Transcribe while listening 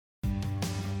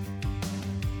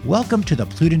Welcome to the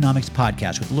Plutonomics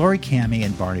Podcast with Lori Cammey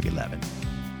and Barnaby Levin.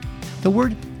 The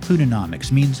word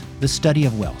Plutonomics means the study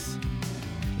of wealth.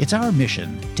 It's our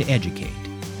mission to educate,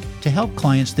 to help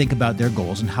clients think about their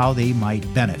goals and how they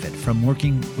might benefit from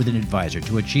working with an advisor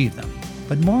to achieve them.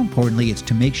 But more importantly, it's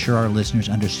to make sure our listeners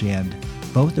understand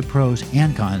both the pros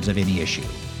and cons of any issue,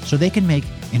 so they can make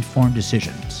informed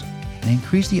decisions and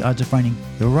increase the odds of finding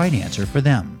the right answer for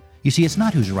them. You see, it's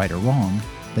not who's right or wrong,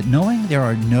 but knowing there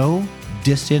are no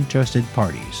disinterested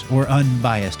parties or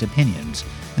unbiased opinions,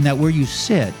 and that where you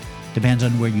sit depends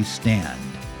on where you stand.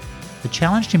 The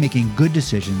challenge to making good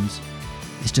decisions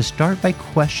is to start by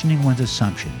questioning one's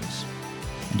assumptions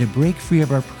and to break free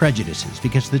of our prejudices,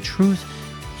 because the truth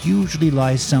usually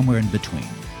lies somewhere in between.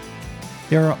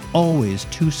 There are always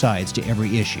two sides to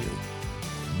every issue,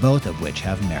 both of which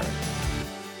have merit.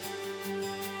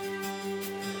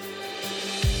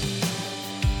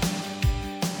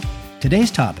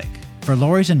 Today's topic, for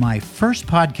Lori's and my first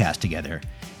podcast together,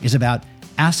 is about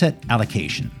asset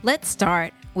allocation. Let's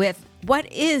start with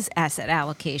what is asset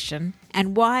allocation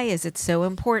and why is it so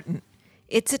important?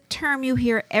 It's a term you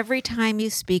hear every time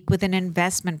you speak with an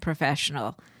investment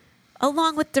professional,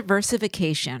 along with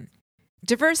diversification.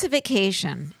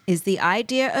 Diversification is the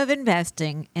idea of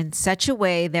investing in such a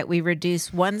way that we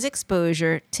reduce one's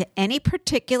exposure to any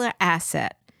particular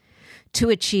asset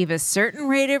to achieve a certain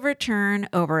rate of return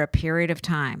over a period of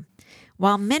time,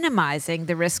 while minimizing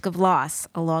the risk of loss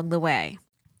along the way.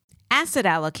 Asset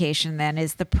allocation, then,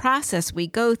 is the process we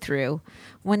go through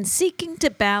when seeking to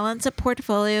balance a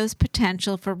portfolio's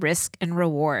potential for risk and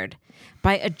reward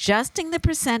by adjusting the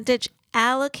percentage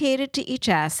allocated to each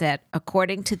asset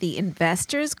according to the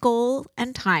investor's goal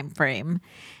and time frame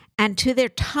and to their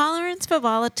tolerance for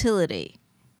volatility,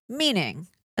 meaning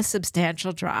a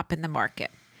substantial drop in the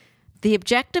market. The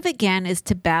objective, again, is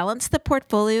to balance the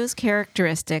portfolio's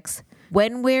characteristics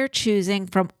when we're choosing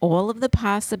from all of the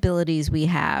possibilities we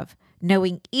have,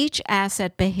 knowing each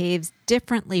asset behaves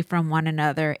differently from one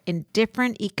another in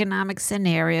different economic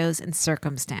scenarios and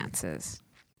circumstances.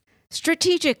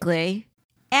 Strategically,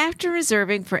 after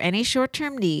reserving for any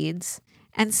short-term needs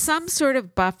and some sort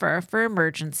of buffer for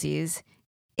emergencies,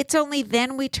 it's only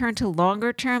then we turn to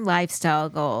longer-term lifestyle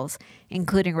goals,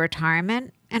 including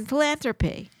retirement and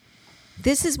philanthropy.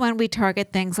 This is when we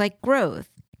target things like growth,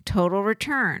 total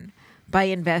return, by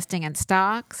investing in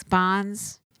stocks,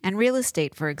 bonds, and real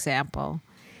estate, for example,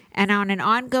 and on an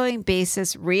ongoing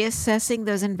basis reassessing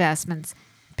those investments,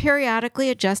 periodically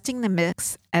adjusting the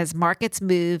mix as markets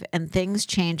move and things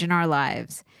change in our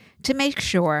lives to make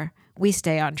sure we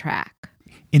stay on track.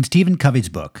 In Stephen Covey's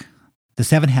book, The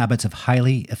 7 Habits of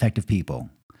Highly Effective People,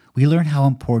 we learn how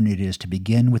important it is to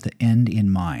begin with the end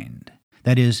in mind.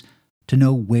 That is, to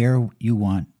know where you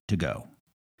want to go.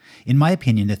 In my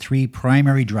opinion, the 3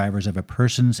 primary drivers of a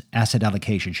person's asset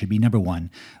allocation should be, number 1,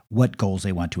 what goals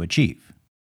they want to achieve.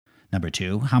 Number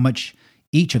 2, how much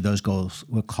each of those goals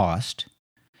will cost.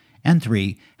 And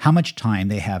 3, how much time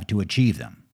they have to achieve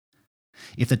them.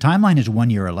 If the timeline is 1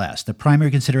 year or less, the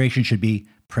primary consideration should be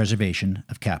preservation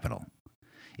of capital.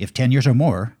 If 10 years or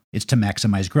more, it's to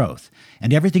maximize growth,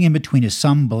 and everything in between is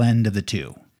some blend of the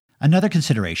two. Another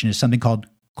consideration is something called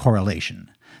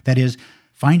correlation. That is,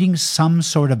 finding some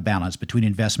sort of balance between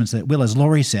investments that will, as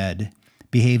Lori said,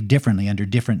 behave differently under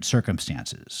different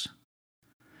circumstances.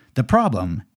 The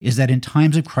problem is that in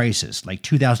times of crisis, like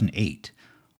 2008,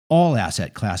 all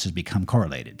asset classes become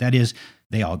correlated. That is,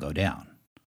 they all go down.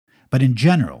 But in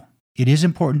general, it is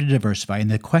important to diversify,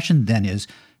 and the question then is,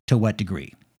 to what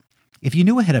degree? If you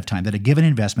knew ahead of time that a given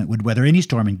investment would weather any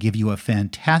storm and give you a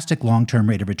fantastic long-term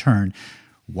rate of return,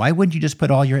 why wouldn't you just put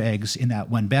all your eggs in that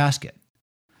one basket?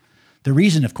 The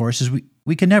reason, of course, is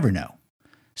we can never know.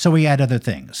 So we add other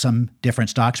things, some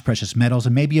different stocks, precious metals,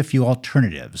 and maybe a few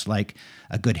alternatives, like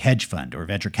a good hedge fund or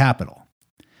venture capital.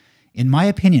 In my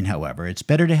opinion, however, it's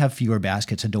better to have fewer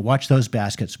baskets and to watch those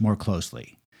baskets more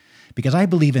closely, because I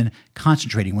believe in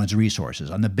concentrating one's resources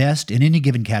on the best in any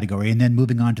given category and then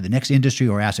moving on to the next industry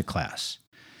or asset class.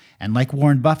 And like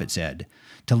Warren Buffett said,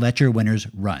 to let your winners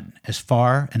run as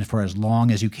far and for as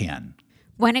long as you can.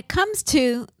 When it comes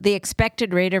to the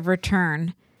expected rate of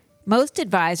return, most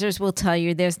advisors will tell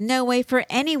you there's no way for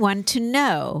anyone to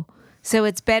know, so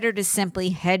it's better to simply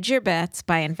hedge your bets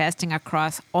by investing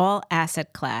across all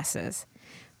asset classes.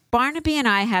 Barnaby and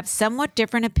I have somewhat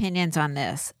different opinions on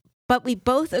this, but we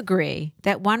both agree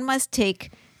that one must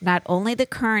take not only the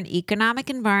current economic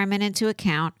environment into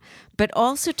account, but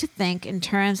also to think in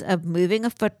terms of moving a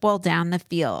football down the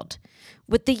field.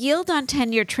 With the yield on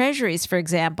 10-year treasuries, for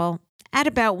example, at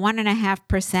about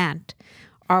 1.5%,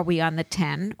 are we on the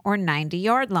 10 or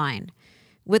 90-yard line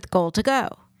with goal to go?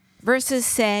 versus,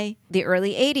 say, the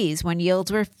early 80s when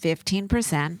yields were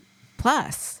 15%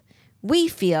 plus. We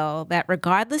feel that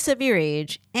regardless of your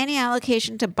age, any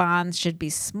allocation to bonds should be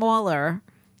smaller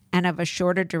and of a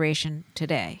shorter duration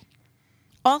today.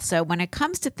 Also, when it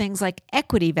comes to things like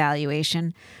equity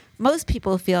valuation, most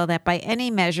people feel that by any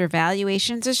measure,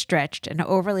 valuations are stretched and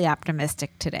overly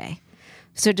optimistic today.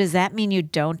 So does that mean you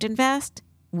don't invest?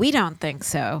 We don't think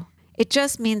so. It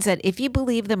just means that if you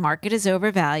believe the market is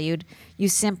overvalued, you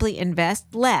simply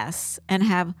invest less and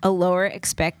have a lower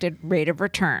expected rate of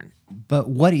return. But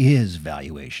what is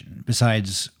valuation,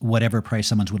 besides whatever price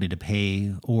someone's willing to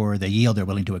pay or the yield they're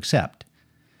willing to accept?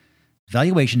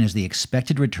 Valuation is the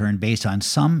expected return based on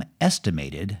some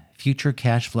estimated future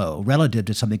cash flow relative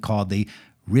to something called the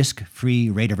risk-free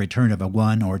rate of return of a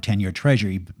 1 or 10-year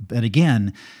treasury. But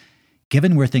again,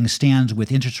 given where things stand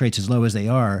with interest rates as low as they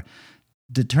are,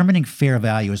 determining fair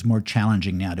value is more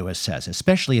challenging now to assess,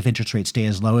 especially if interest rates stay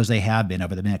as low as they have been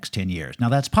over the next 10 years. Now,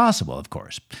 that's possible, of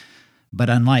course, but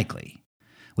unlikely.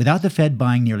 Without the Fed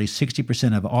buying nearly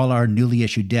 60% of all our newly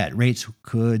issued debt, rates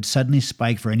could suddenly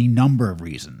spike for any number of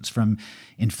reasons, from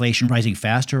inflation rising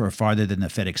faster or farther than the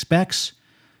Fed expects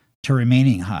to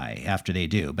remaining high after they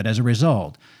do. But as a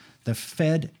result, the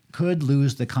Fed could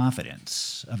lose the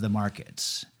confidence of the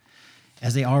markets,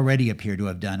 as they already appear to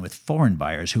have done with foreign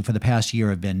buyers who for the past year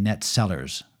have been net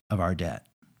sellers of our debt.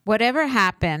 Whatever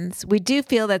happens, we do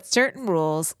feel that certain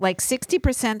rules, like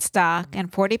 60% stock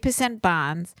and 40%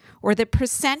 bonds, or the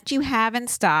percent you have in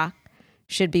stock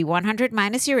should be 100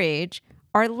 minus your age,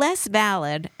 are less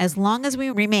valid as long as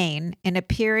we remain in a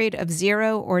period of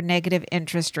zero or negative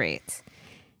interest rates.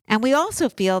 And we also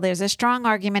feel there's a strong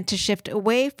argument to shift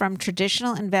away from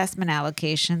traditional investment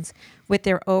allocations with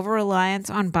their over-reliance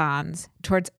on bonds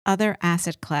towards other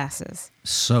asset classes.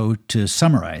 So to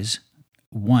summarize,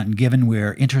 one, given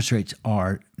where interest rates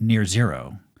are near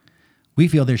zero, we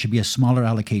feel there should be a smaller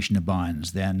allocation to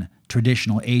bonds than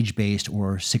traditional age-based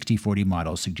or 60-40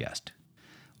 models suggest.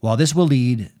 While this will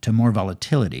lead to more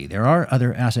volatility, there are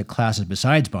other asset classes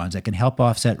besides bonds that can help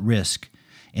offset risk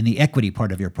in the equity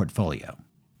part of your portfolio.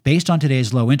 Based on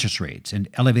today's low interest rates and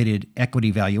elevated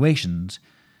equity valuations,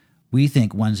 we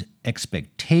think one's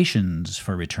expectations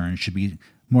for returns should be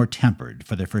more tempered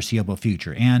for the foreseeable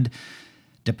future. And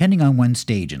depending on one's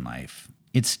stage in life,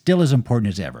 it's still as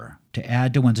important as ever to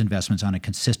add to one's investments on a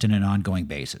consistent and ongoing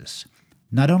basis,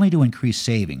 not only to increase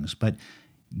savings, but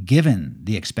given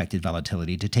the expected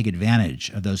volatility, to take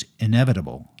advantage of those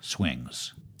inevitable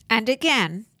swings. And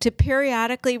again, to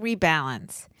periodically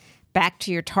rebalance back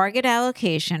to your target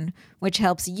allocation, which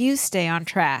helps you stay on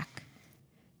track.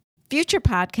 Future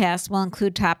podcasts will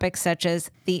include topics such as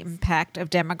the impact of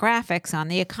demographics on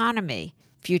the economy,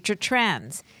 future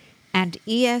trends, and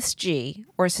ESG,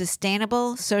 or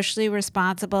sustainable, socially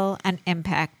responsible, and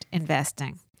impact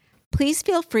investing. Please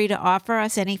feel free to offer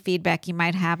us any feedback you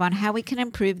might have on how we can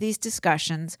improve these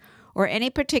discussions or any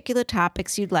particular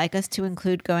topics you'd like us to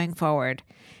include going forward.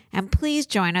 And please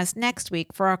join us next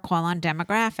week for our call on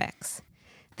demographics.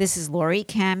 This is Lori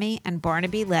Cammey and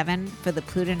Barnaby Levin for the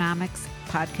Plutonomics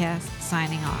Podcast,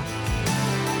 signing off.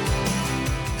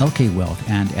 LK Wealth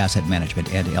and Asset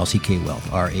Management and LCK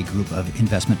Wealth are a group of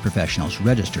investment professionals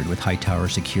registered with Hightower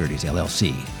Securities,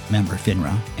 LLC, member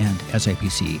FINRA and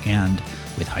SIPC, and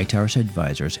with Hightower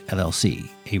Advisors, LLC,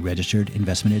 a registered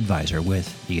investment advisor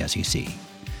with the SEC.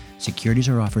 Securities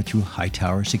are offered through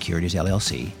Hightower Securities,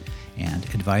 LLC, and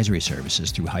advisory services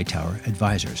through Hightower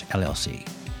Advisors, LLC.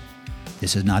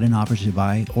 This is not an offer to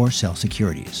buy or sell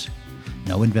securities.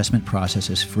 No investment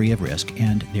process is free of risk,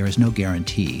 and there is no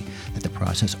guarantee that the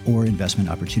process or investment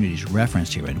opportunities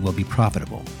referenced herein will be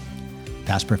profitable.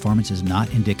 Past performance is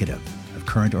not indicative of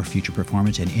current or future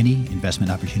performance, and any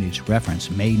investment opportunities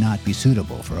referenced may not be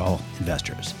suitable for all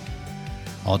investors.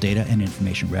 All data and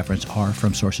information referenced are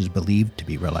from sources believed to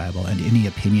be reliable, and any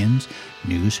opinions,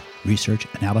 news, research,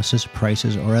 analysis,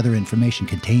 prices, or other information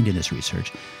contained in this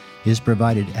research is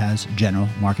provided as general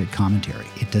market commentary.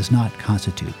 It does not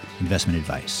constitute investment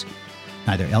advice.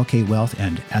 Neither LK Wealth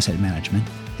and Asset Management,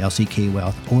 LCK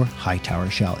Wealth, or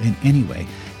Hightower shall in any way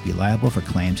be liable for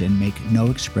claims and make no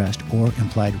expressed or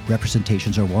implied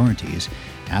representations or warranties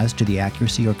as to the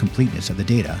accuracy or completeness of the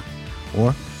data,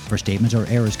 or for statements or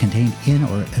errors contained in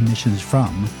or omissions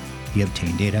from the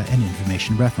obtained data and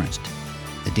information referenced.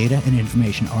 The data and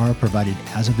information are provided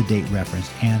as of the date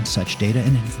referenced, and such data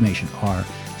and information are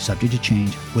subject to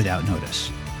change without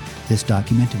notice. This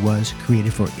document was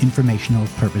created for informational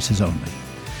purposes only.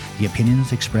 The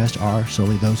opinions expressed are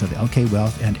solely those of LK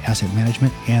Wealth and Asset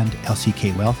Management and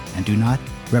LCK Wealth, and do not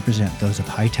represent those of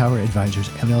Hightower Advisors,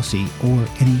 LLC, or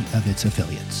any of its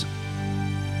affiliates.